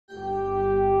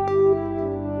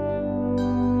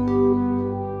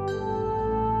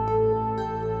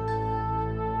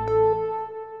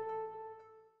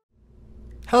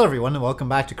Hello everyone and welcome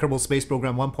back to Kerbal Space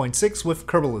Program 1.6 with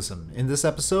Kerbalism. In this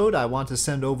episode I want to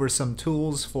send over some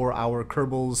tools for our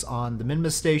Kerbals on the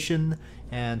Minmus Station,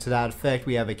 and to that effect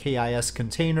we have a KIS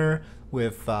container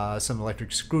with some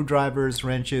electric screwdrivers,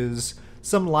 wrenches,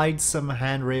 some lights, some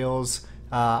handrails,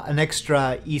 an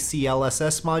extra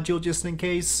ECLSS module just in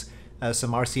case,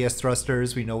 some RCS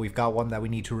thrusters, we know we've got one that we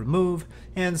need to remove,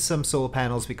 and some solar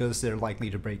panels because they're likely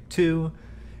to break too.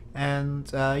 And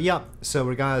yeah, so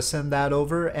we're gonna send that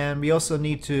over, and we also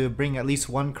need to bring at least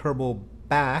one Kerbal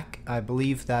back. I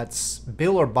believe that's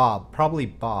Bill or Bob, probably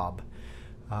Bob.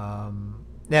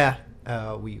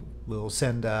 We will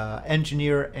send an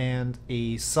engineer and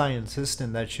a scientist,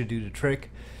 and that should do the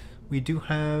trick. We do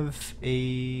have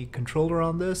a controller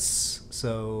on this,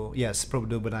 so yes,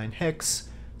 Probodobenine Hex,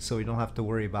 so we don't have to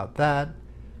worry about that.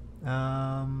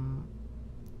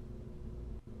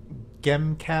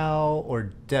 Gemcal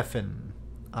or Defen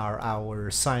are our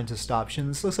scientist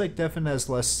options. Looks like Defen has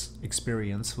less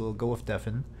experience. We'll go with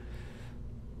Defen.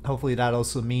 Hopefully that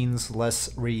also means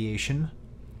less radiation.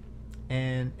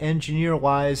 And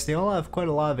engineer-wise, they all have quite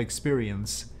a lot of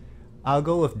experience. I'll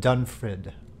go with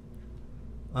Dunfrid.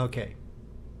 Okay.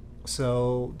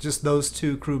 So just those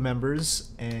two crew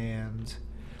members, and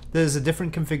there's a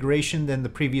different configuration than the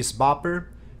previous bopper.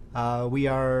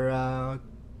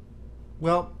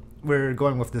 We're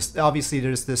going with this. Obviously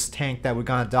there's this tank that we're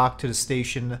gonna dock to the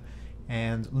station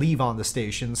and leave on the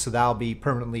station, so that'll be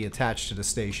permanently attached to the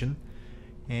station.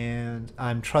 And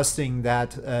I'm trusting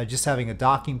that just having a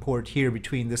docking port here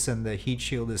between this and the heat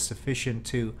shield is sufficient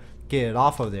to get it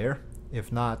off of there.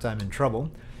 If not, I'm in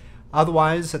trouble.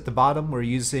 Otherwise, at the bottom we're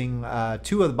using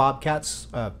two of the Bobcats,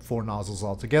 4 nozzles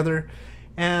altogether,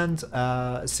 and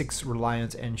 6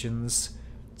 Reliant engines.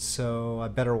 So I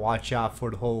better watch out for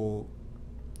the whole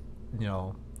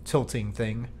tilting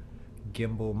thing.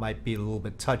 Gimbal might be a little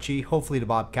bit touchy. Hopefully the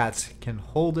Bobcats can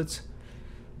hold it.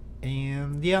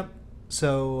 And yeah,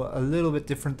 so a little bit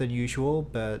different than usual,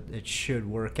 but it should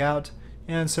work out.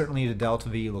 And certainly the Delta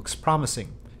V looks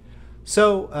promising.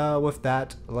 So with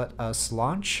that, let us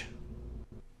launch.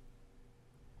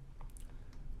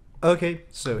 Okay,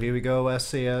 so here we go.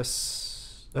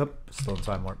 SAS. Oh, still in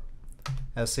time warp.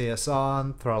 SAS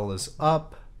on, throttle is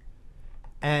up,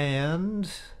 and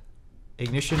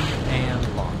ignition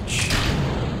and launch.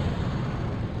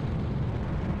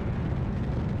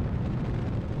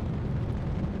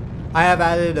 I have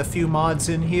added a few mods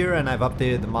in here, and I've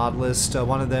updated the mod list.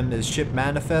 One of them is Ship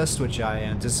Manifest, which I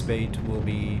anticipate will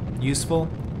be useful.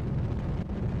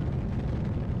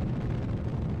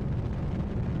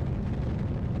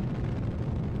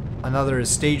 Another is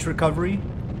Stage Recovery.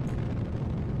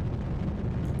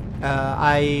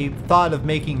 I thought of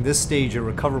making this stage a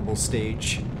recoverable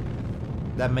stage.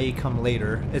 That may come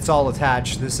later. It's all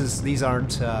attached. These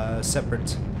aren't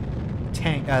separate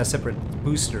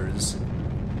boosters,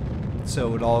 so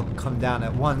it would all come down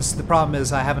at once. The problem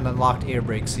is I haven't unlocked air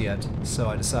brakes yet, so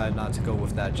I decided not to go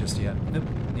with that just yet. Nope,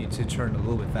 need to turn a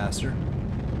little bit faster.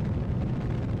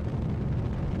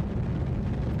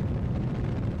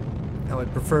 I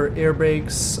would prefer air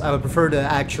brakes. I would prefer to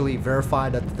actually verify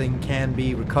that the thing can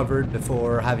be recovered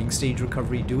before having stage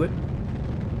recovery do it.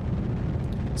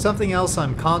 Something else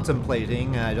I'm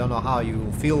contemplating, and I don't know how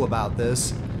you feel about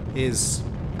this, is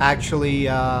actually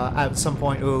at some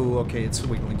point... Oh, okay, it's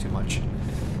wiggling too much.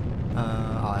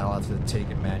 I'll have to take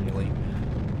it manually.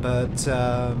 But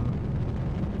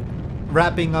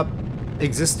wrapping up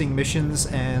existing missions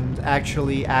and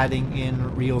actually adding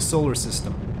in real solar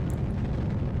system.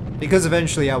 Because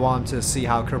eventually I want to see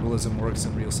how Kerbalism works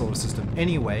in real solar system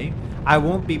anyway. I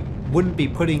wouldn't be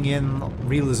putting in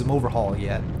realism overhaul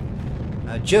yet.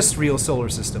 Just real solar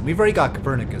system. We've already got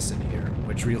Copernicus in here,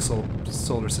 which real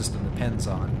solar system depends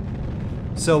on.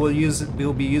 So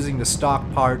we'll be using the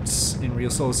stock parts in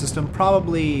real solar system.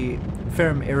 Probably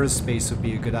Ferrum Aerospace would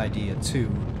be a good idea too,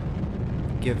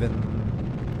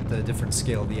 given the different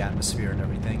scale of the atmosphere and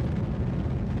everything.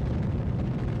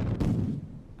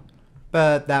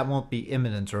 But that won't be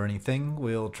imminent or anything.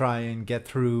 We'll try and get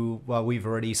through what we've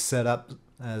already set up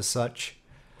as such.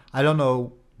 I don't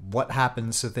know what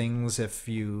happens to things if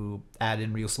you add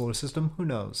in real solar system. Who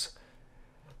knows?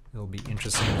 It'll be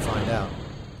interesting to find out.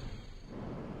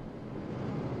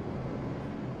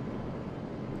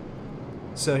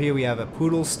 So here we have a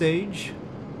poodle stage.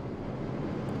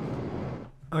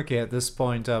 Okay, at this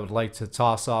point I would like to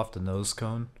toss off the nose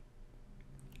cone.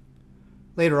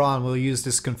 Later on we'll use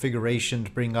this configuration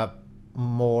to bring up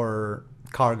more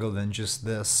cargo than just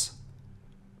this.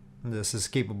 This is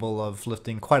capable of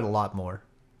lifting quite a lot more.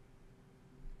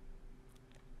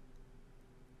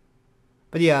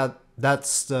 But yeah,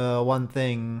 that's the one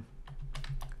thing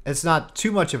It's not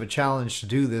too much of a challenge to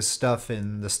do this stuff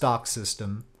in the stock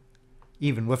system,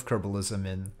 even with Kerbalism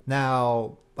in.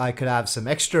 Now, I could have some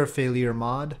extra failure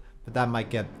mod, but that might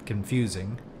get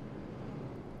confusing.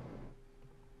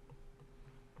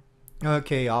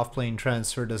 Okay, off-plane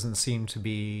transfer doesn't seem to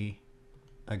be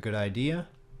a good idea.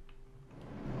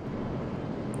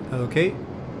 Okay,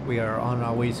 we are on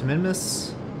our way to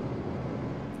Minmus.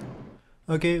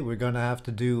 Okay, we're gonna have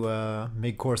to do a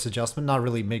mid-course adjustment. Not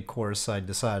really mid-course, I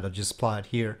decided I'll just apply it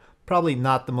here. Probably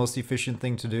not the most efficient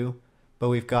thing to do, but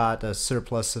we've got a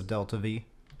surplus of delta V.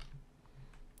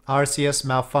 RCS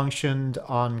malfunctioned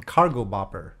on cargo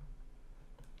bopper.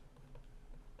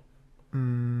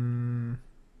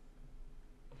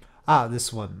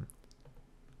 This one.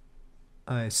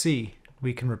 I see.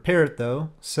 We can repair it though.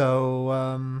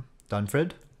 So,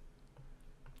 Dunfred.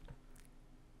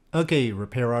 Okay,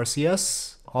 repair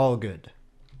RCS. All good.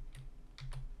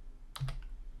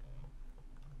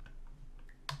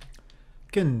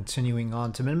 Continuing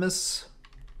on to Minmus.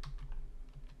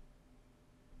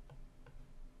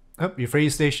 Oh,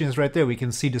 Euphrates Station is right there. We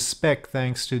can see the spec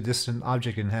thanks to distant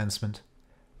object enhancement.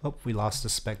 Oh, we lost the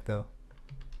spec though.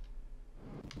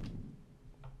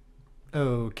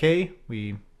 Okay,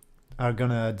 we are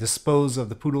gonna dispose of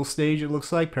the poodle stage, it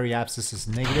looks like. Periapsis is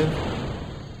negative.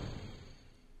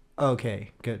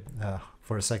 Okay, good.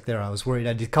 For a sec there I was worried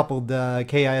I decoupled the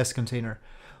KIS container.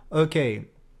 Okay,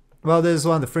 well there's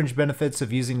one of the fringe benefits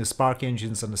of using the spark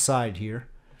engines on the side here.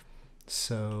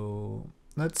 So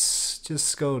let's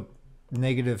just go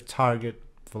negative target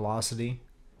velocity.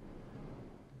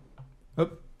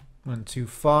 Oh, went too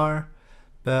far.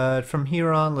 But from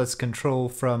here on, let's control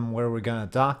from where we're gonna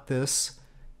dock this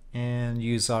and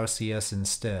use RCS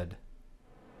instead.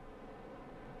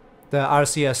 The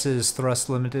RCS is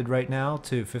thrust limited right now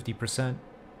to 50%.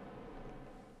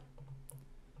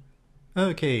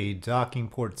 Okay, docking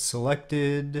port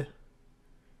selected.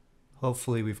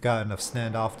 Hopefully we've got enough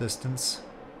standoff distance.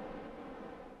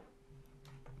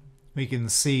 We can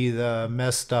see the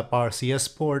messed up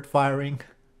RCS port firing.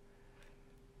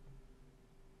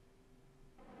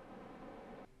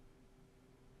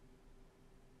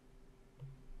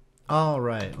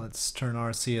 Alright, let's turn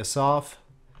RCS off.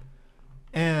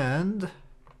 And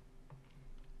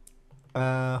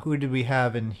who did we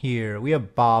have in here? We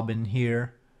have Bob in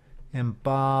here. And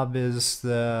Bob is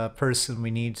the person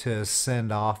we need to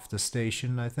send off the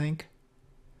station, I think.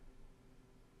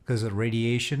 Because of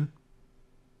radiation.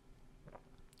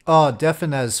 Oh,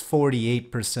 Defen has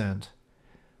 48%.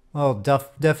 Well,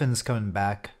 Defen's coming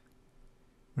back.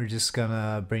 We're just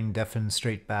gonna bring Defen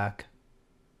straight back.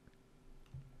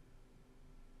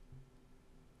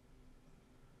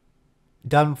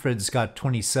 Dunfred's got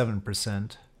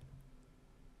 27%.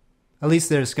 At least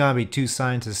there's gonna be 2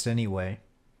 scientists anyway.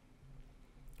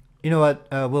 You know what?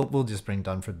 We'll just bring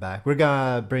Dunfred back. We're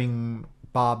gonna bring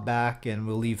Bob back, and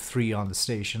we'll leave 3 on the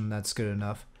station. That's good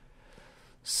enough.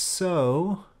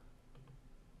 So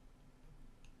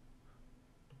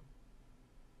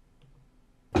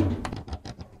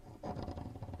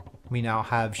we now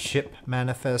have ship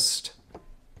manifest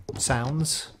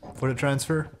sounds for the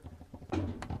transfer.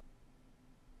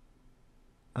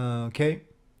 Okay.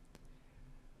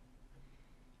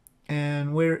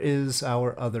 And where is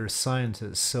our other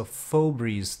scientist? So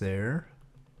Fobry's there.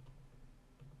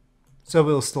 So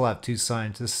we'll still have 2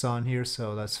 scientists on here,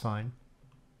 so that's fine.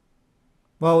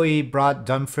 Well, we brought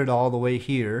Dunfred all the way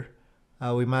here.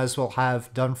 We might as well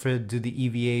have Dunfred do the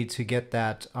EVA to get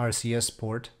that RCS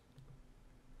port.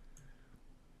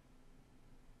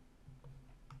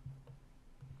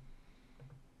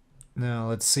 Now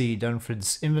let's see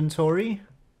Dunfred's inventory.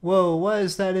 Whoa, why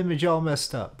is that image all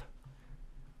messed up?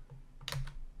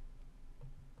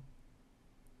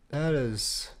 That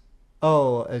is...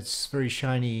 Oh, it's very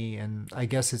shiny, and I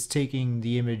guess it's taking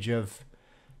the image of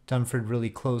Dunfred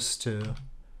really close to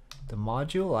the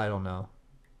module? I don't know.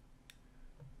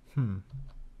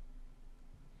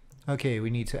 Okay, we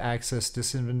need to access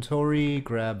this inventory,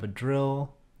 grab a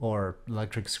drill, or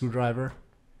electric screwdriver.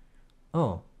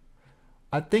 Oh,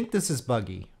 I think this is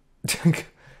buggy.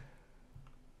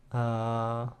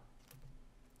 I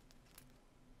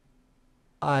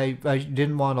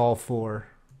didn't want all 4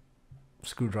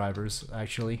 screwdrivers,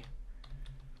 actually.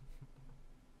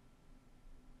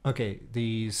 Okay,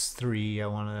 these 3 I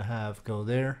want to have go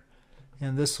there.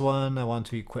 And this one I want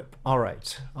to equip.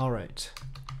 Alright, alright.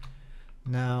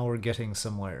 Now we're getting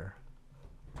somewhere.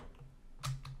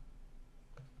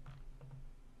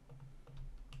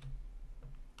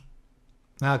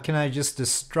 Now can I just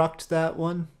destruct that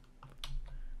one?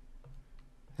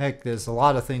 Heck, there's a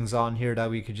lot of things on here that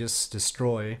we could just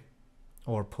destroy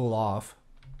or pull off.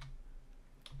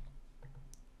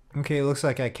 Okay, looks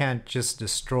like I can't just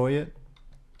destroy it.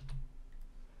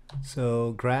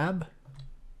 So grab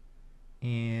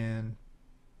and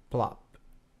plop.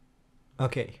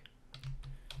 Okay.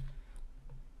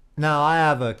 Now I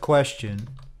have a question.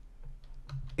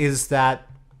 Is that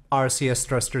RCS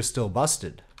thruster still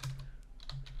busted?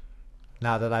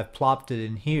 Now that I've plopped it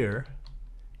in here,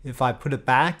 if I put it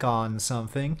back on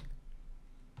something,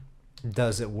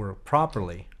 does it work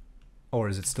properly? Or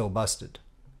is it still busted?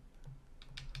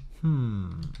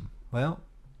 Well,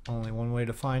 only one way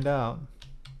to find out.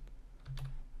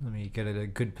 Let me get it a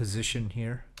good position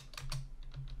here.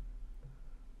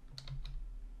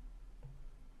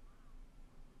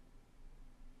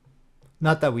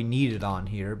 Not that we need it on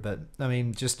here, but I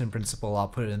mean, just in principle, I'll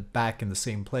put it back in the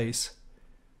same place.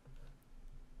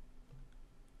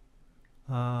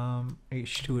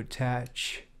 H2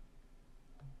 attach.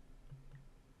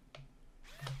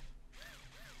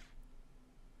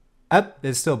 Up,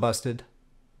 it's still busted.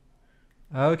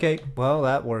 Okay, well,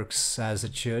 that works as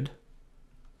it should.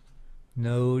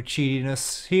 No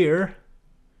cheatiness here.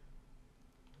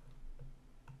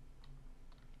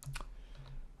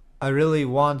 I really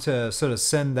want to sort of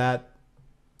send that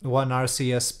one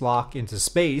RCS block into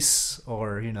space,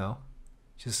 or, you know,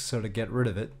 just sort of get rid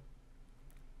of it.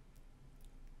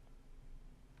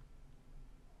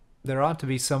 There ought to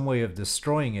be some way of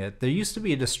destroying it. There used to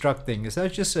be a destruct thing. Is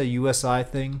that just a USI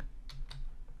thing?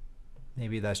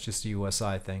 Maybe that's just a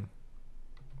USI thing.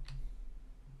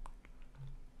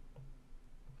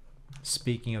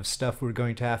 Speaking of stuff we're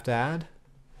going to have to add.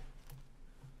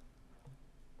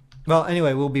 Well,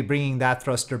 anyway, we'll be bringing that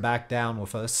thruster back down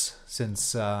with us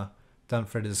since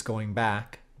Dunford is going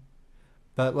back.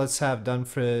 But let's have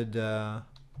Dunford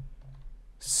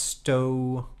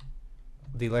stow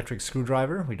the electric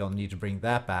screwdriver. We don't need to bring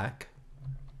that back.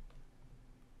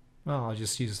 Well, I'll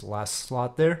just use the last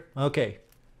slot there. Okay.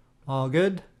 All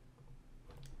good?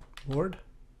 Lord?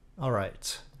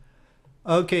 Alright.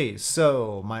 Okay,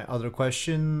 so my other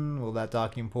question, will that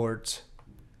docking port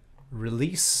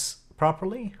release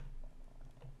properly?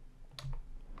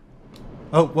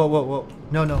 Oh, whoa, whoa, whoa.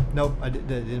 No, no, no. I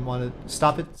didn't want to.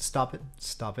 Stop it, stop it,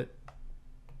 stop it.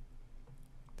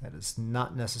 That is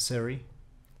not necessary.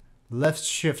 Left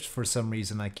shift for some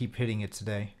reason. I keep hitting it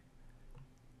today.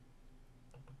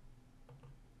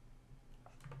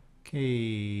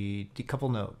 Okay,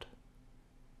 decouple node.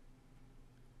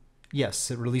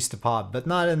 Yes, it released a pod, but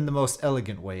not in the most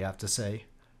elegant way, I have to say.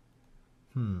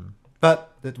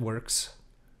 But it works.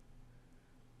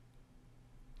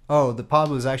 Oh, the pod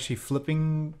was actually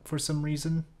flipping for some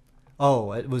reason?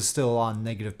 Oh, it was still on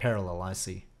negative parallel, I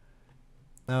see.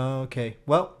 Okay,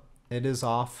 well, it is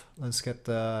off. Let's get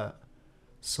the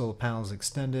solar panels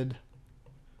extended.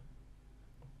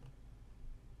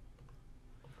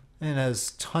 And it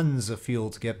has tons of fuel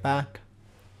to get back.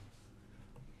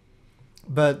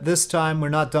 But this time we're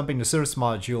not dumping the service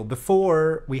module.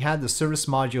 Before, we had the service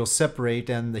module separate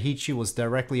and the heat shield was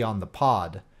directly on the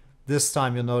pod. This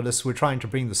time you'll notice we're trying to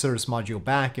bring the service module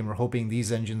back and we're hoping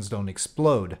these engines don't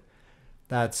explode.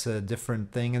 That's a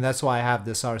different thing, and that's why I have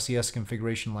this RCS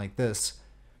configuration like this.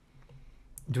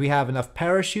 Do we have enough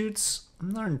parachutes? I'm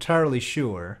not entirely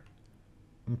sure.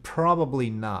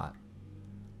 Probably not.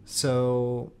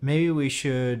 So maybe we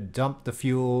should dump the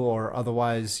fuel or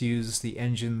otherwise use the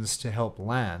engines to help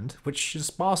land, which is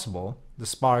possible. The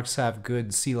Sparks have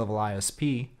good sea level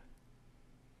ISP.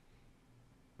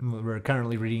 We're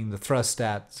currently reading the thrust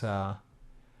at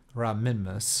around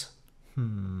minimus.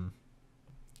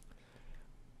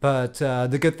 But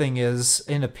the good thing is,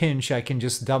 in a pinch, I can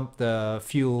just dump the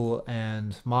fuel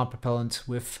and monopropellant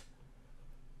with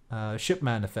ship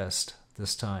manifest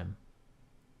this time.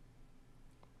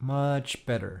 Much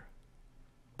better.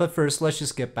 But first, let's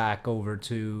just get back over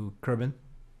to Kerbin.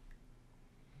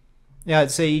 Yeah,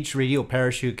 I'd say each radial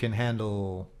parachute can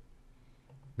handle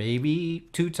maybe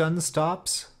 2-ton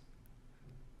stops.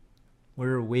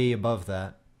 We're way above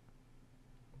that.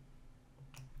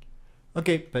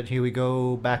 Okay, but here we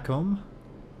go back home.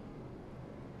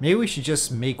 Maybe we should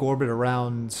just make orbit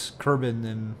around Kerbin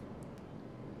and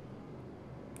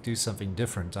do something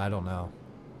different. I don't know.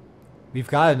 We've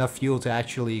got enough fuel to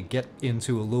actually get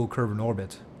into a low Kerbin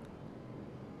orbit.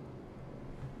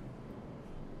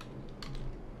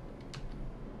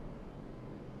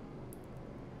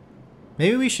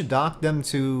 Maybe we should dock them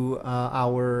to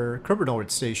our Kerbal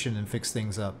orbit station and fix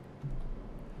things up.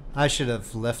 I should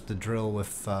have left the drill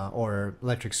with, or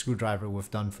electric screwdriver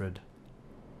with Dunford.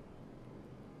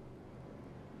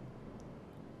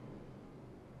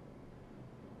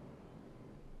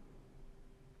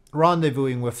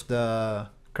 Rendezvousing with the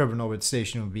Kerbal orbit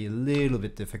station would be a little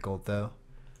bit difficult though.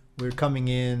 We're coming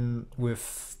in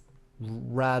with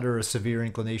rather a severe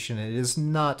inclination. It is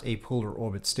not a polar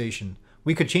orbit station.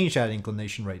 We could change that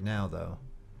inclination right now, though.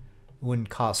 It wouldn't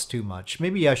cost too much.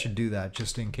 Maybe I should do that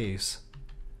just in case.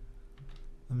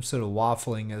 I'm sort of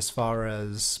waffling as far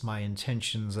as my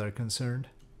intentions are concerned.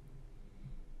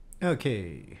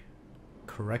 Okay.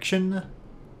 Correction.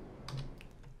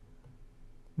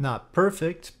 Not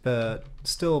perfect, but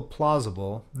still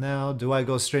plausible. Now, do I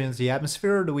go straight into the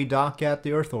atmosphere, or do we dock at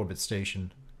the Earth orbit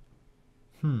station?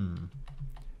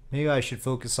 Maybe I should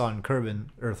focus on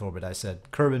Earth orbit, I said.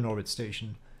 Kerbal orbit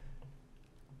station.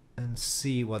 And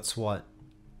see what's what.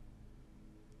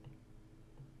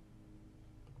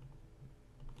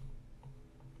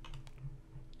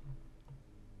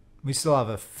 We still have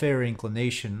a fair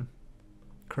inclination.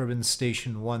 Kerbal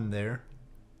Station 1 there.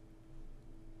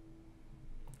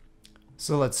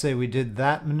 So let's say we did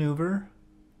that maneuver.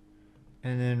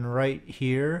 And then right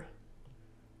here,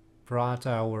 brought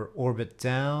our orbit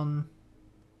down.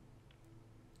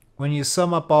 When you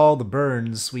sum up all the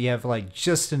burns, we have like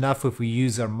just enough if we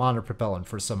use our monopropellant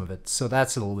for some of it. So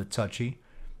that's a little bit touchy.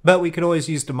 But we could always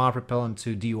use the monopropellant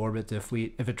to deorbit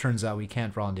if it turns out we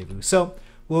can't rendezvous. So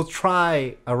we'll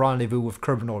try a rendezvous with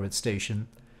Kerbal orbit station.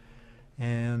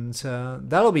 And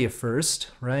that'll be a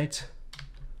first, right?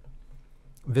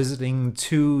 Visiting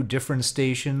 2 different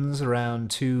stations around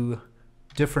 2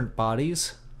 different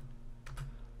bodies.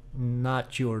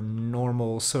 Not your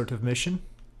normal sort of mission.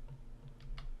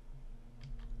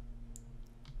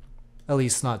 At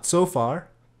least not so far.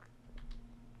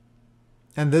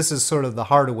 And this is sort of the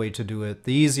harder way to do it.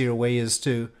 The easier way is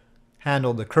to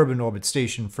handle the Kerbal orbit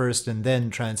station first and then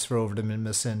transfer over to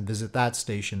Minmus and visit that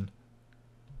station.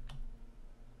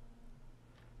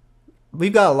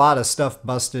 We've got a lot of stuff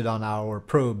busted on our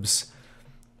probes.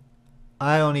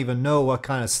 I don't even know what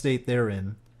kind of state they're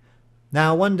in.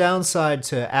 Now, one downside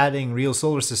to adding real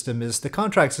solar system is the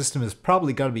contract system is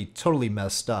probably going to be totally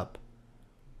messed up.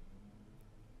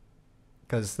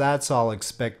 Because that's all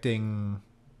expecting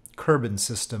Kerbal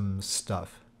system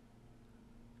stuff.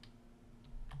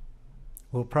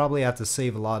 We'll probably have to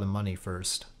save a lot of money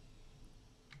first.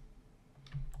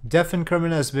 Defin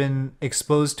Kerbal has been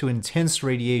exposed to intense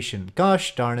radiation.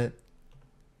 Gosh darn it.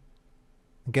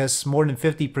 I guess more than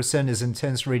 50% is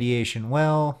intense radiation.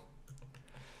 Well,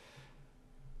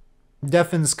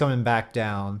 Defin's coming back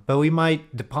down, but we might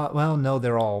well, no,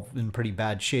 they're all in pretty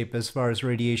bad shape as far as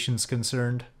radiation's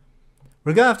concerned.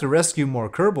 We're gonna have to rescue more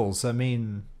Kerbals. I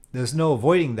mean, there's no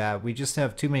avoiding that. We just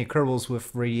have too many Kerbals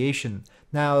with radiation.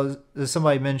 Now,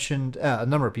 somebody mentioned, a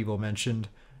number of people mentioned,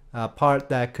 a part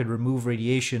that could remove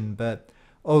radiation, but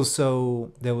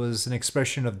also there was an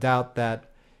expression of doubt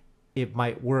that it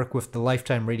might work with the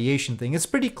lifetime radiation thing. It's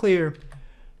pretty clear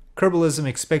Kerbalism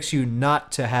expects you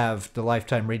not to have the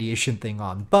lifetime radiation thing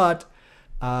on, but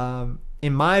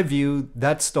in my view,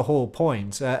 that's the whole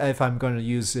point, if I'm going to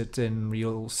use it in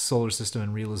real solar system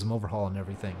and realism overhaul and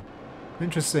everything.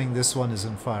 Interesting, this one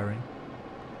isn't firing.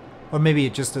 Or maybe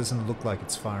it just doesn't look like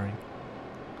it's firing.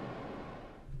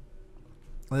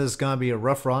 This is going to be a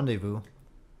rough rendezvous.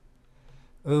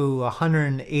 Ooh,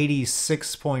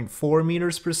 186.4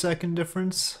 meters per second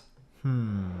difference?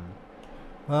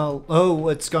 Well, oh,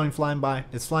 it's going flying by.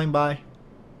 It's flying by.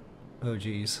 Oh,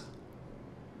 geez.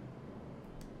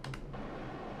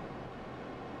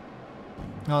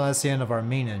 Oh, that's the end of our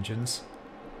main engines.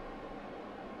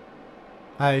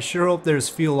 I sure hope there's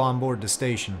fuel on board the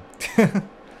station.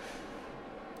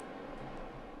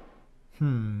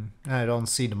 I don't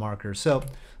see the marker, so I'm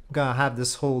gonna have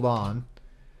this hold on.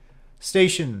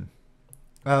 Station.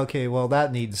 Okay, well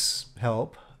that needs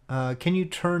help. Can you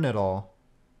turn at all?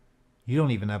 You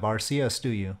don't even have RCS, do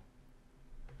you?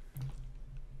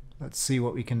 Let's see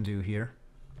what we can do here.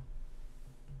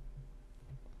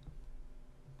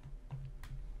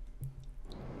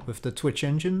 With the Twitch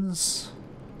engines.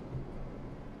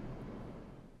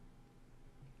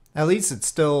 At least it's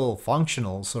still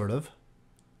functional, sort of.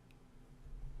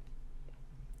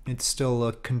 It's still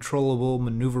a controllable,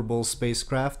 maneuverable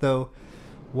spacecraft, though.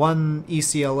 One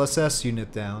ECLSS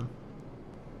unit down.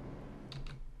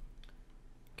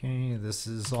 Okay, this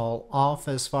is all off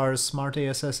as far as Smart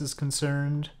ASS is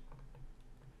concerned.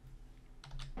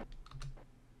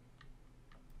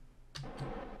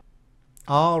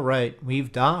 Alright,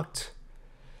 we've docked.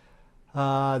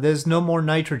 There's no more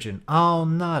nitrogen. Oh,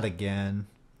 not again.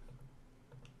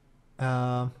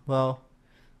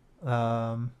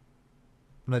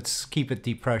 Let's keep it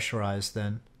depressurized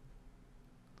then.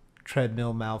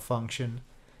 Treadmill malfunction.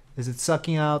 Is it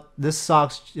sucking out? This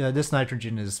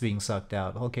nitrogen is being sucked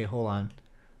out. Okay, hold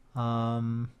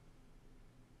on.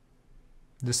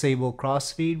 Disable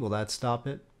crossfeed. Will that stop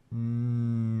it?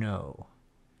 No.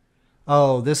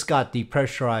 Oh, this got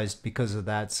depressurized because of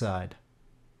that side.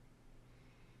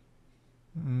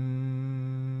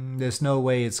 There's no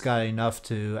way it's got enough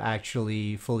to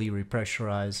actually fully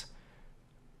repressurize.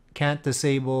 Can't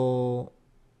disable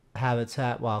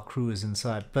habitat while crew is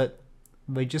inside, but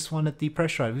we just want to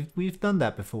depressurize. We've done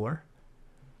that before.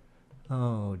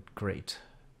 Oh, great.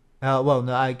 Well,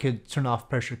 no, I could turn off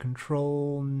pressure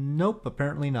control. Nope,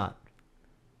 apparently not.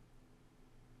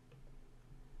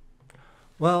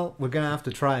 Well, we're gonna have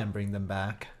to try and bring them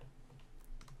back.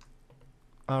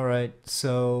 Alright,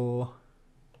 so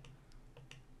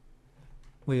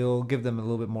we'll give them a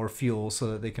little bit more fuel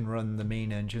so that they can run the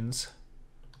main engines.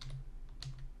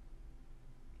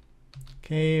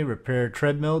 Okay, repair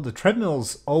treadmill. The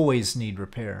treadmills always need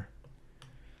repair.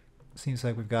 Seems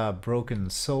like we've got a broken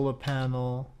solar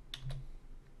panel.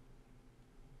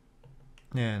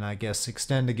 And I guess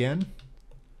extend again.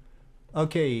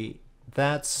 Okay,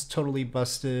 that's totally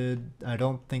busted. I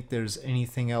don't think there's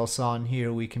anything else on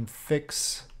here we can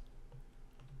fix.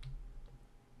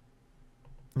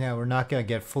 Yeah, we're not going to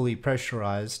get fully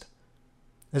pressurized.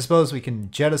 I suppose we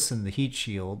can jettison the heat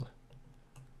shield.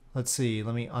 Let's see,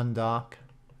 let me undock.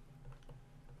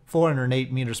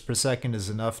 408 meters per second is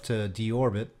enough to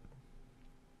deorbit.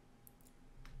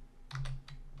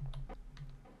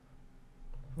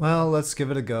 Well, let's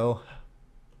give it a go.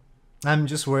 I'm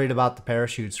just worried about the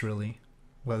parachutes, really.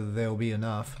 Whether they'll be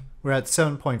enough. We're at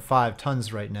 7.5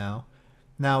 tons right now.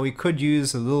 Now, we could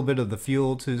use a little bit of the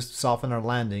fuel to soften our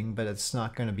landing, but it's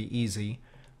not going to be easy.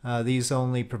 These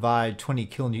only provide 20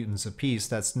 kilonewtons apiece.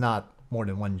 That's not more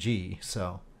than 1 G,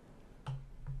 so...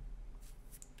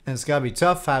 And it's gotta be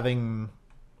tough having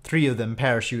 3 of them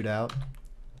parachute out.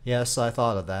 Yes, I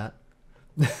thought of that.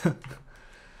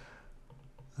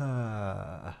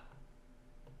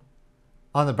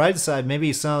 On the bright side,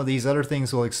 maybe some of these other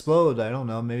things will explode. I don't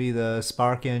know, maybe the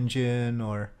spark engine,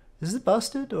 or... Is it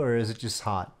busted, or is it just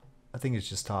hot? I think it's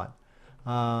just hot.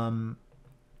 You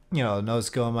know, the nose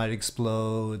cone might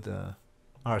explode, the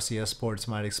RCS ports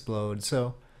might explode,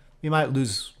 so you might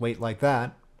lose weight like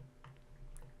that.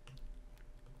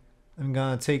 I'm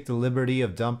gonna take the liberty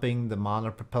of dumping the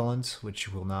monopropellant,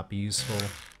 which will not be useful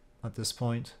at this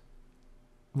point.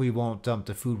 We won't dump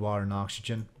the food, water, and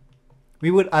oxygen.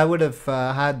 I would have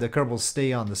had the Kerbal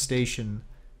stay on the station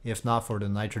if not for the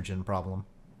nitrogen problem.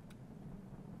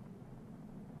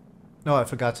 Oh, I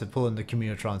forgot to pull in the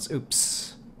communitrons.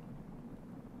 Oops.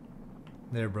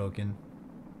 They're broken.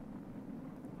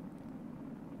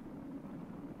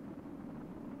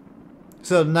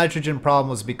 So the nitrogen problem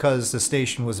was because the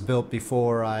station was built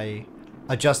before I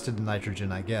adjusted the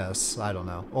nitrogen, I guess. I don't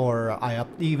know. Or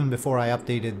even before I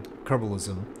updated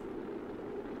Kerbalism.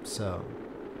 So...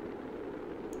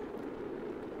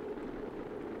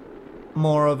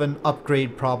 more of an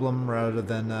upgrade problem rather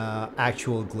than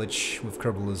actual glitch with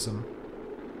Kerbalism.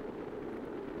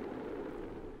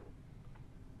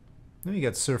 Let me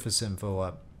get surface info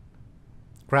up.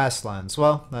 Grasslands.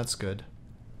 Well, that's good.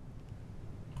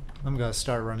 I'm gonna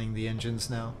start running the engines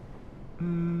now.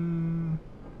 7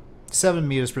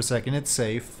 meters per second. It's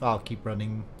safe. I'll keep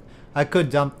running. I could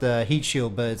dump the heat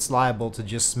shield, but it's liable to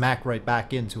just smack right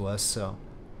back into us, so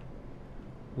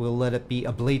we'll let it be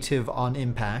ablative on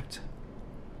impact.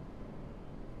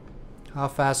 How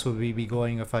fast would we be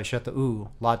going if I shut the...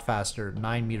 Ooh, a lot faster.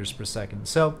 9 meters per second.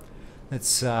 So,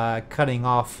 it's cutting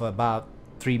off about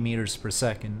 3 meters per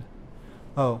second.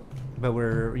 Oh, but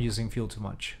we're using fuel too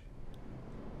much.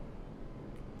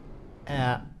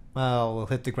 Well, we'll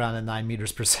hit the ground at 9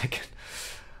 meters per second.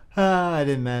 I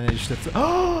didn't manage to...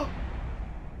 Oh!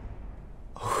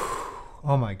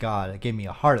 Oh my god, it gave me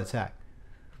a heart attack.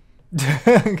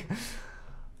 The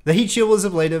heat shield was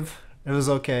ablative. It was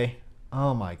okay.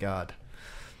 Oh my god.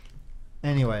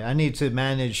 Anyway, I need to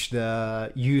manage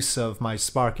the use of my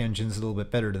spark engines a little bit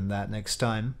better than that next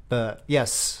time. But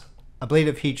yes,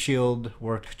 ablative heat shield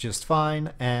worked just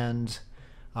fine, and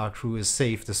our crew is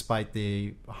safe despite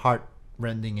the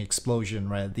heart-rending explosion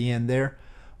right at the end there.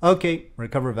 Okay,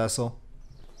 recover vessel.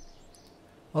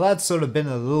 Well, that's sort of been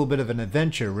a little bit of an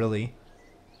adventure, really.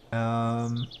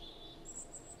 Bob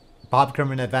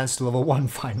Kerman advanced to level 1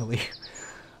 finally.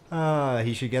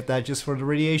 He should get that just for the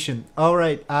radiation.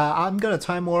 Alright, I'm gonna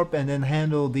time warp and then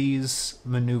handle these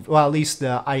maneuvers. Well, at least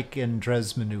the Ike and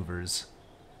Dres maneuvers.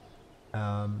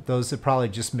 Those are probably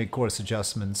just mid-course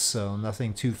adjustments, so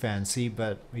nothing too fancy,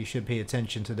 but we should pay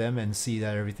attention to them and see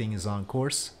that everything is on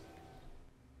course.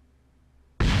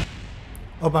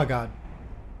 Oh my god.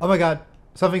 Oh my god.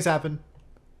 Something's happened.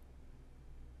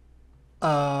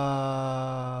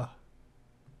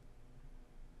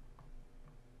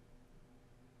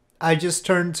 I just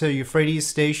turned to Euphrates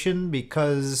Station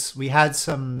because we had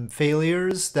some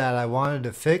failures that I wanted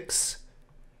to fix.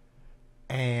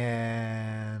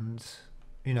 And,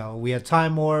 you know, we had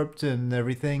time warped and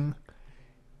everything.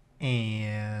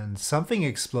 And something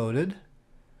exploded.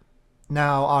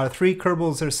 Now, our 3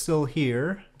 Kerbals are still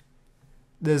here.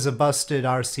 There's a busted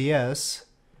RCS.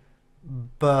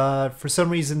 But for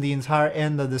some reason, the entire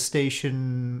end of the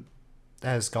station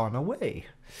has gone away.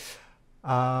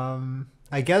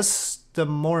 I guess the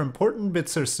more important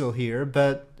bits are still here,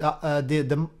 but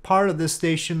the part of this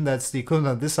station that's the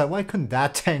equivalent of this side, why couldn't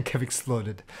that tank have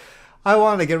exploded? I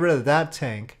want to get rid of that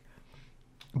tank.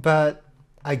 But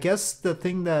I guess the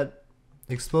thing that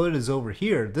exploded is over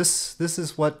here. This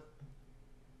is what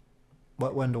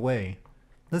went away.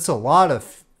 That's a lot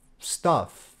of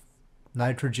stuff.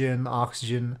 Nitrogen,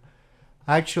 oxygen.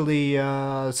 Actually,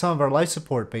 some of our life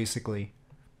support, basically.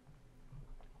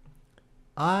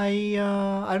 I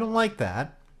don't like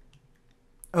that.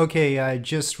 Okay, I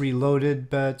just reloaded,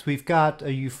 but we've got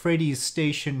a Euphrates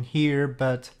Station here,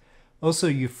 but also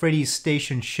Euphrates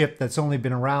Station ship that's only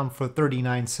been around for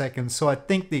 39 seconds, so I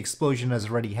think the explosion has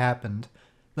already happened.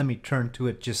 Let me turn to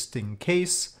it just in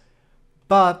case.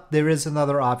 But there is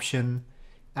another option.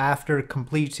 After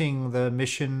completing the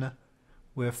mission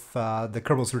with the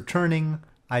Kerbals returning,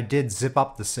 I did zip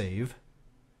up the save.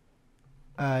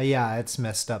 Yeah, it's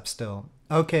messed up still.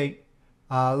 Okay,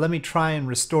 let me try and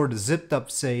restore the zipped up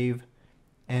save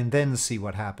and then see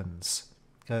what happens.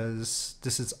 Because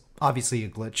this is obviously a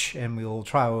glitch and we'll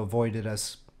try to avoid it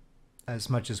as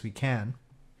much as we can.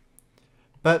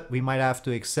 But we might have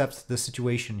to accept the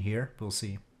situation here. We'll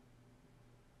see.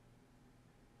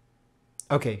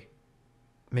 Okay,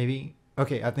 maybe.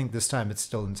 Okay, I think this time it's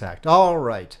still intact. All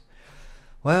right.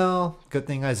 Well, good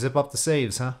thing I zip up the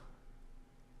saves, huh?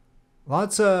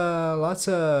 Lots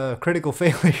of critical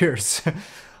failures,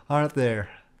 aren't there?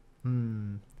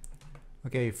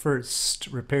 Okay, first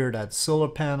repair that solar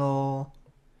panel.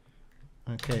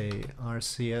 Okay,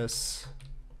 RCS.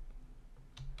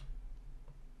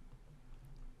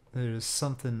 There's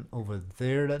something over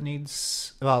there that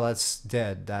needs... Well, that's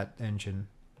dead, that engine.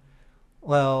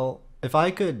 Well, if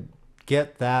I could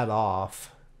get that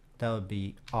off, that would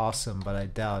be awesome, but I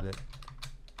doubt it.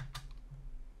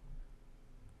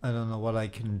 I don't know what I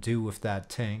can do with that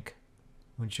tank,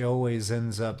 which always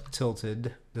ends up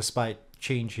tilted despite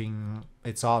changing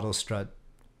its auto strut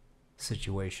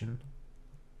situation.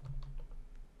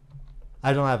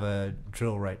 I don't have a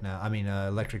drill right now. I mean, an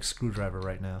electric screwdriver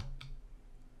right now.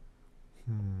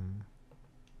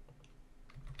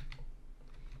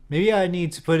 Maybe I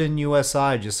need to put in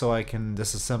USI just so I can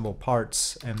disassemble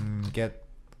parts and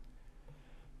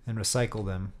recycle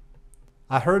them.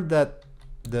 I heard that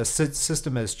the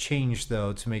system has changed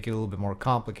though to make it a little bit more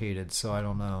complicated, so I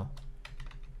don't know.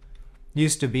 It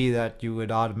used to be that you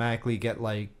would automatically get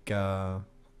like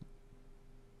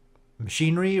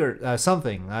machinery or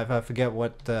something. I forget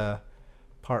what the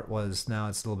part was. Now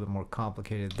it's a little bit more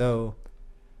complicated, though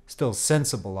still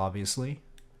sensible, obviously.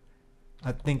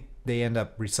 I think they end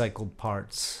up recycled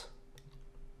parts.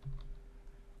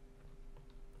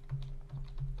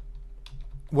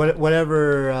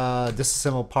 Whatever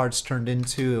disassembled parts turned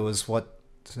into, it was what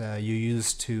you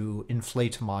used to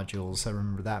inflate modules. I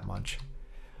remember that much.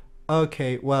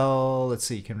 Okay, well, let's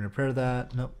see. Can we repair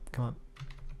that? Nope, come on.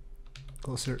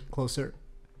 Closer, closer.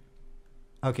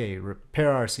 Okay,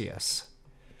 repair RCS.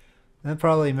 That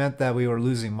probably meant that we were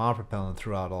losing mod propellant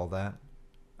throughout all that.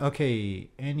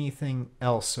 Okay, anything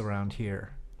else around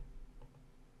here?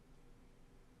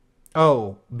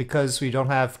 Oh, because we don't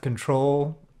have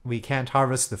control, we can't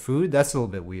harvest the food? That's a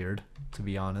little bit weird, to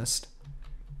be honest.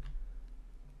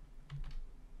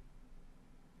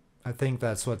 I think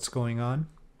that's what's going on.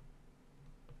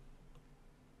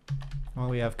 Well,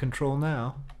 we have control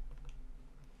now.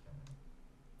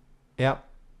 Yep.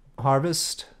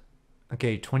 Harvest.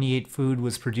 Okay, 28 food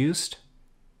was produced.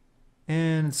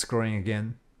 And it's growing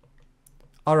again.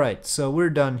 Alright, so we're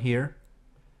done here.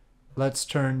 Let's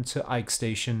turn to Ike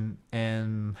Station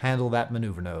and handle that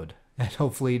maneuver node. And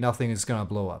hopefully nothing is gonna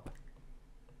blow up.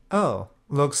 Oh,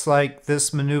 looks like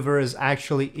this maneuver is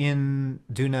actually in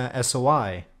Duna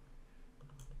SOI.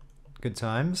 Good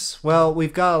times. Well,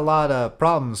 we've got a lot of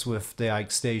problems with the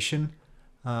Ike Station.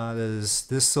 There's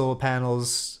this solar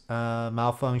panel's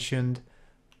malfunctioned.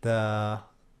 The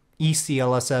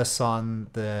ECLSS on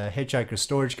the hitchhiker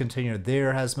storage container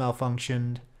there has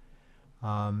malfunctioned.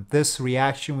 This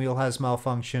reaction wheel has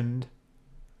malfunctioned.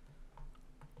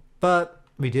 But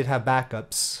we did have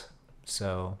backups,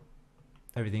 so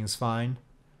everything's fine.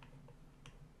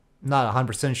 Not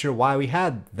 100% sure why we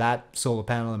had that solar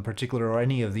panel in particular or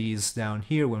any of these down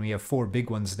here when we have 4 big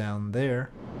ones down there.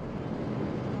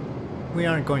 We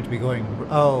aren't going to be going...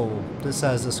 Oh, this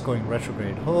has us going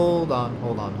retrograde. Hold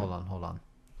on.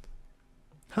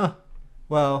 Huh.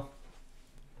 Well,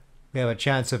 we have a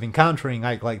chance of encountering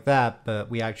Ike like that, but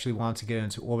we actually want to get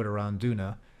into orbit around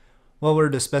Duna. What were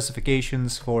the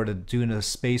specifications for the Duna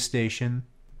space station?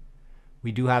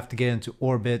 We do have to get into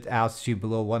orbit, altitude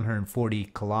below 140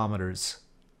 kilometers.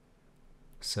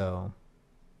 So,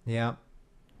 yeah.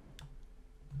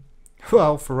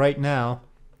 Well, for right now,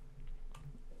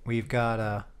 we've got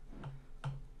a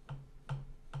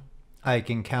Ike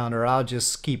encounter. I'll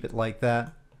just keep it like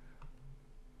that.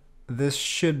 This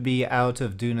should be out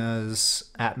of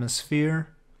Duna's atmosphere.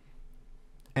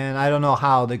 And I don't know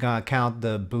how they're going to count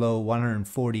the below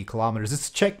 140 kilometers. It's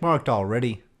checkmarked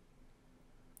already.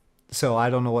 So I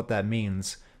don't know what that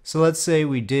means. So let's say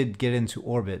we did get into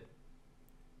orbit.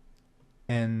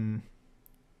 And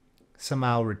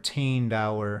somehow retained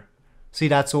our... See,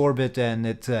 that's orbit and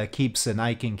it keeps an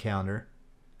Ike encounter.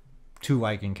 2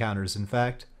 Ike encounters, in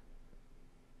fact.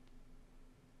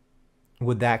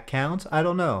 Would that count? I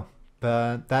don't know.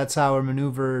 But that's our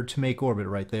maneuver to make orbit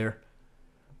right there.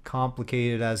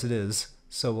 Complicated as it is.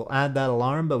 So we'll add that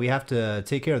alarm, but we have to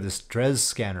take care of this Dres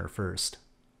scanner first.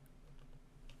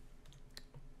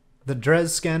 The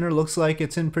Dres scanner looks like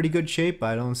it's in pretty good shape.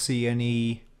 I don't see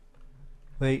any...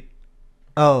 Wait.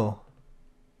 Oh.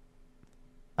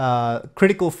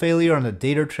 Critical failure on the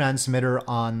data transmitter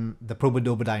on the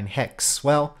Probodobodine Hex.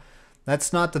 Well,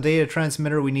 that's not the data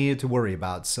transmitter we needed to worry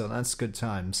about, so that's good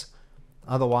times.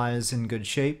 Otherwise, in good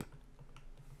shape.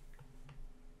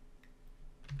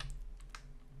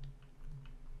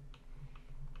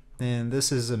 And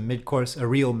this is a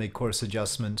real mid-course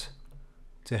adjustment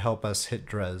to help us hit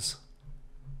Dres.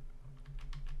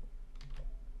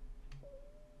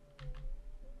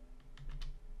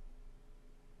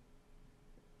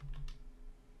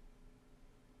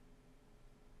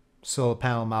 Solar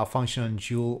panel malfunction on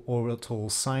Joule orbital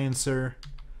sciencer.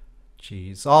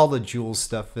 Jeez, all the Joule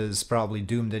stuff is probably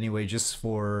doomed anyway, just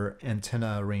for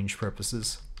antenna range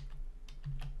purposes.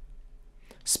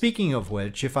 Speaking of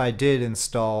which, if I did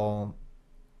install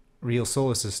real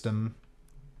solar system,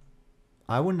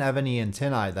 I wouldn't have any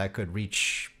antennae that could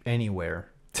reach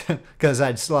anywhere, because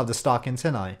I'd still have the stock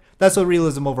antennae. That's what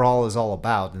Realism Overhaul is all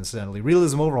about, incidentally.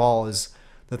 Realism Overhaul is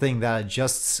the thing that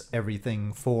adjusts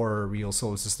everything for a real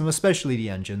solar system, especially the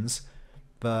engines,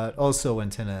 but also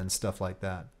antenna and stuff like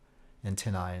that.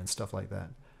 Antennae and stuff like that.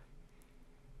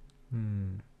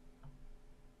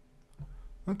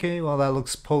 Okay, well that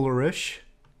looks polarish.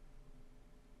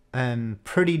 And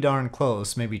pretty darn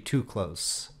close, maybe too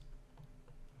close.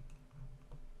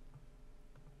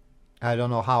 I don't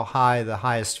know how high the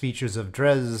highest features of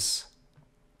Dres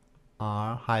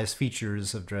are.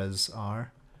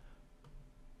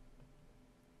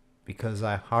 Because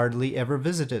I hardly ever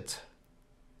visit it.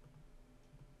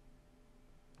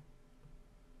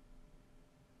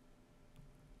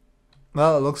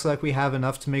 Well, it looks like we have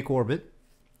enough to make orbit.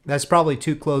 That's probably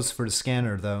too close for the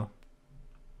scanner, though.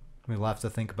 We'll have to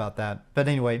think about that. But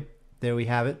anyway, there we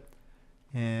have it.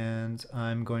 And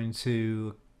I'm going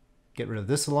to get rid of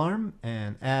this alarm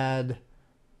and add...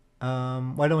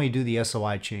 why don't we do the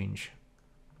SOI change?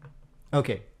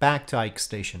 Okay, back to Ike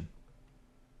Station.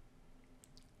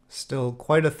 Still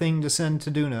quite a thing to send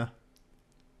to Duna.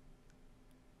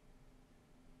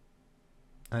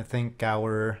 I think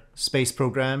our space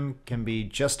program can be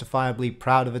justifiably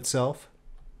proud of itself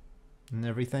and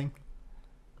everything.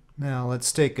 Now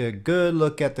let's take a good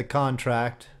look at the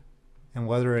contract and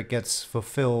whether it gets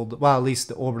fulfilled. Well, at least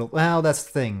the orbital. Well, that's the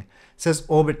thing. It says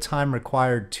orbit time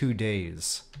required 2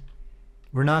 days.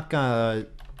 We're not gonna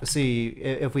see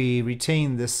if we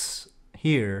retain this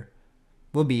here.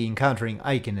 We'll be encountering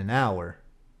Ike in an hour.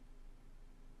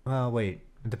 Well, wait.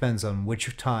 It depends on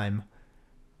which time.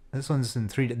 This one's in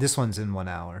 3. This one's in 1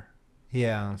 hour.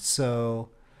 Yeah, so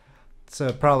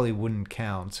it probably wouldn't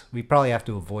count. We probably have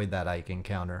to avoid that Ike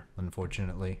encounter,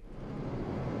 unfortunately.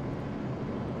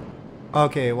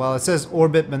 Okay, well it says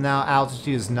orbit, but now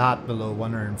altitude is not below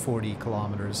 140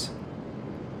 kilometers.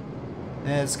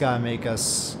 It's gotta make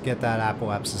us get that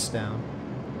apoapsis down.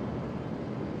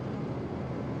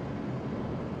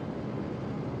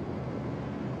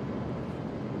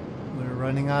 We're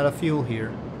running out of fuel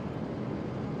here.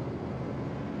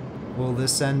 Will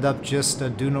this end up just a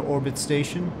Duna orbit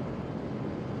station?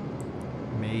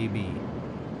 Maybe.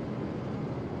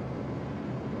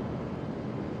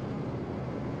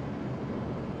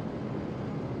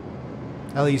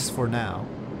 At least for now.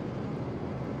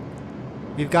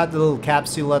 We've got the little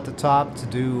capsule at the top to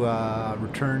do a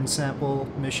return sample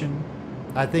mission.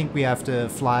 I think we have to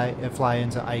fly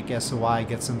into Ike SOI,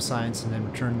 get some science, and then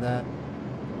return that.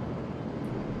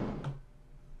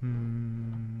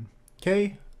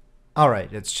 Okay.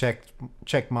 Alright, it's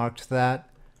check marked that.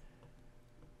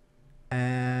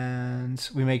 And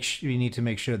we need to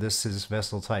make sure this is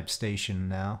vessel type station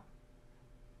now.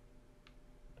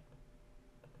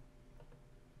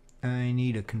 I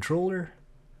need a controller.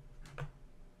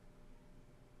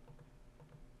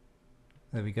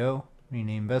 There we go.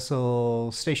 Rename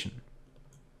vessel station.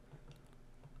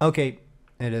 Okay,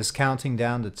 it is counting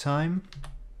down the time.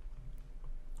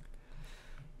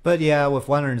 But yeah, with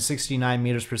 169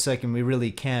 meters per second, we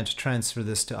really can't transfer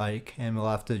this to Ike, and we'll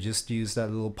have to just use that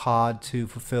little pod to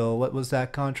fulfill, what was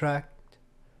that contract?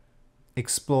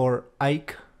 Explore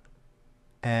Ike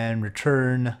and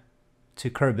return to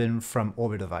Kerbin from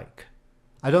orbit of Ike.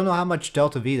 I don't know how much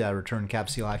delta V that return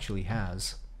capsule actually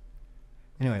has.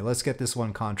 Anyway, let's get this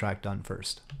one contract done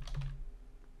first.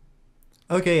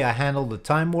 Okay, I handled the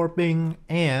time warping,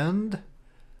 and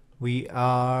we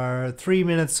are 3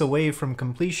 minutes away from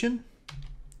completion.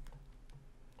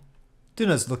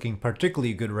 Duna's looking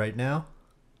particularly good right now.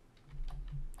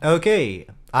 Okay,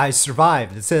 I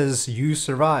survived. It says you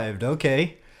survived.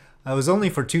 Okay, I was only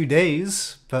for 2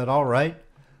 days, but alright.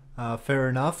 Fair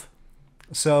enough.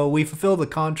 So we fulfilled the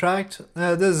contract.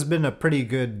 This has been a pretty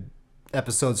good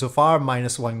episode so far,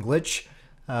 minus one glitch.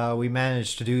 We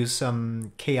managed to do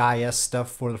some KIS stuff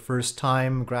for the first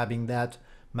time, grabbing that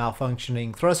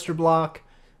malfunctioning thruster block.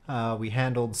 We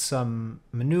handled some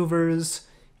maneuvers,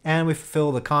 and we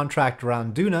fulfilled the contract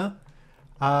around Duna.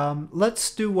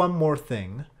 Let's do one more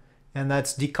thing, and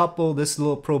that's decouple this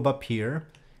little probe up here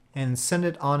and send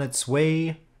it on its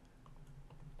way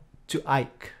to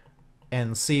Ike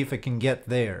and see if it can get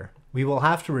there. We will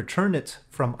have to return it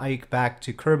from Ike back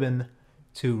to Kerbin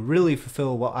to really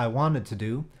fulfill what I wanted to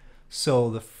do. So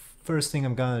the first thing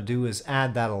I'm gonna do is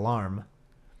add that alarm.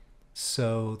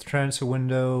 So transfer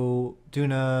window,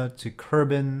 Duna to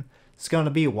Kerbin. It's gonna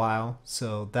be a while,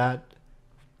 so that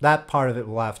part of it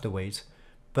will have to wait.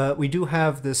 But we do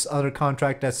have this other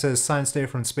contract that says science data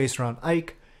from space around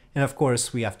Ike, and of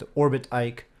course we have to orbit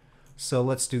Ike. So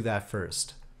let's do that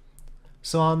first.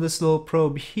 So on this little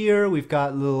probe here, we've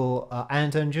got little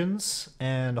ant engines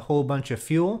and a whole bunch of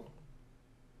fuel.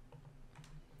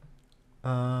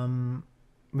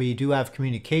 We do have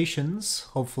communications.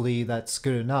 Hopefully that's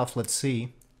good enough. Let's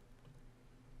see.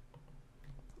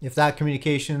 If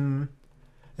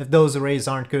those arrays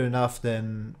aren't good enough,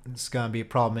 then it's gonna be a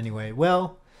problem anyway.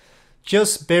 Well,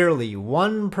 just barely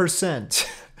 1%.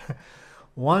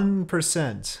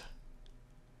 1%.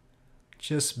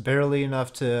 Just barely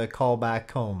enough to call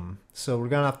back home. So we're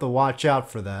gonna have to watch out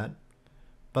for that.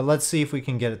 But let's see if we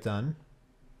can get it done.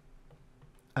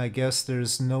 I guess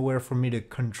there's nowhere for me to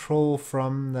control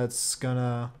from that's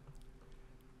gonna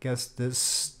guess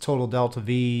this total delta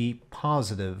V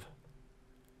positive.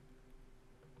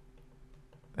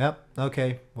 Yep,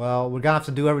 okay. Well, we're gonna have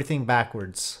to do everything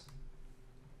backwards.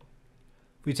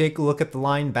 If we take a look at the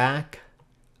line back,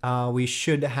 we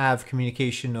should have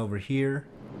communication over here.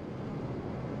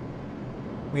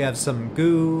 We have some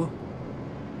goo,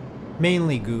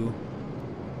 mainly goo.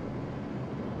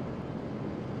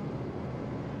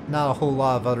 Not a whole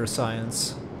lot of other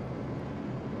science.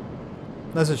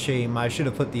 That's a shame. I should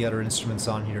have put the other instruments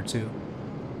on here too.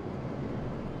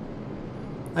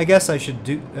 I guess I should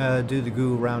do the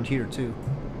goo around here too.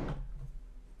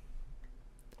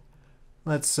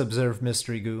 Let's observe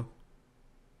mystery goo.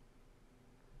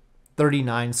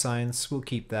 39 science. We'll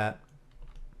keep that.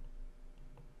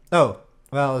 Oh,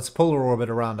 well, it's polar orbit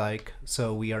around Ike,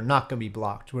 so we are not going to be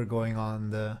blocked. We're going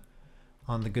on the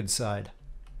good side.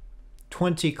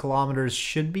 20 kilometers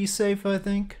should be safe, I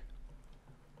think.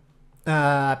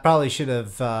 I probably should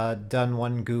have done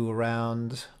one goo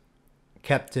around,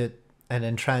 kept it, and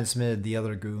then transmitted the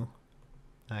other goo,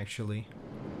 actually.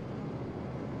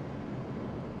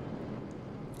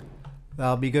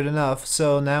 That'll be good enough.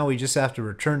 So now we just have to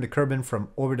return to Kerbin from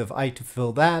orbit of Ike to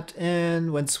fill that,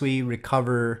 and once we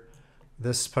recover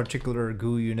this particular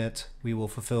goo unit, we will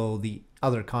fulfill the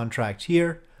other contract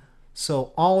here.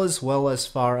 So all is well as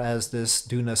far as this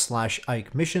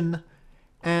Duna/Ike mission,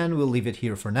 and we'll leave it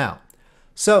here for now.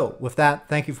 So with that,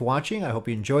 thank you for watching. I hope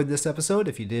you enjoyed this episode.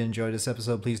 If you did enjoy this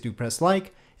episode, please do press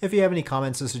like. If you have any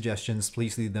comments or suggestions,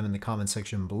 please leave them in the comment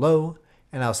section below,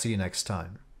 and I'll see you next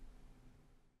time.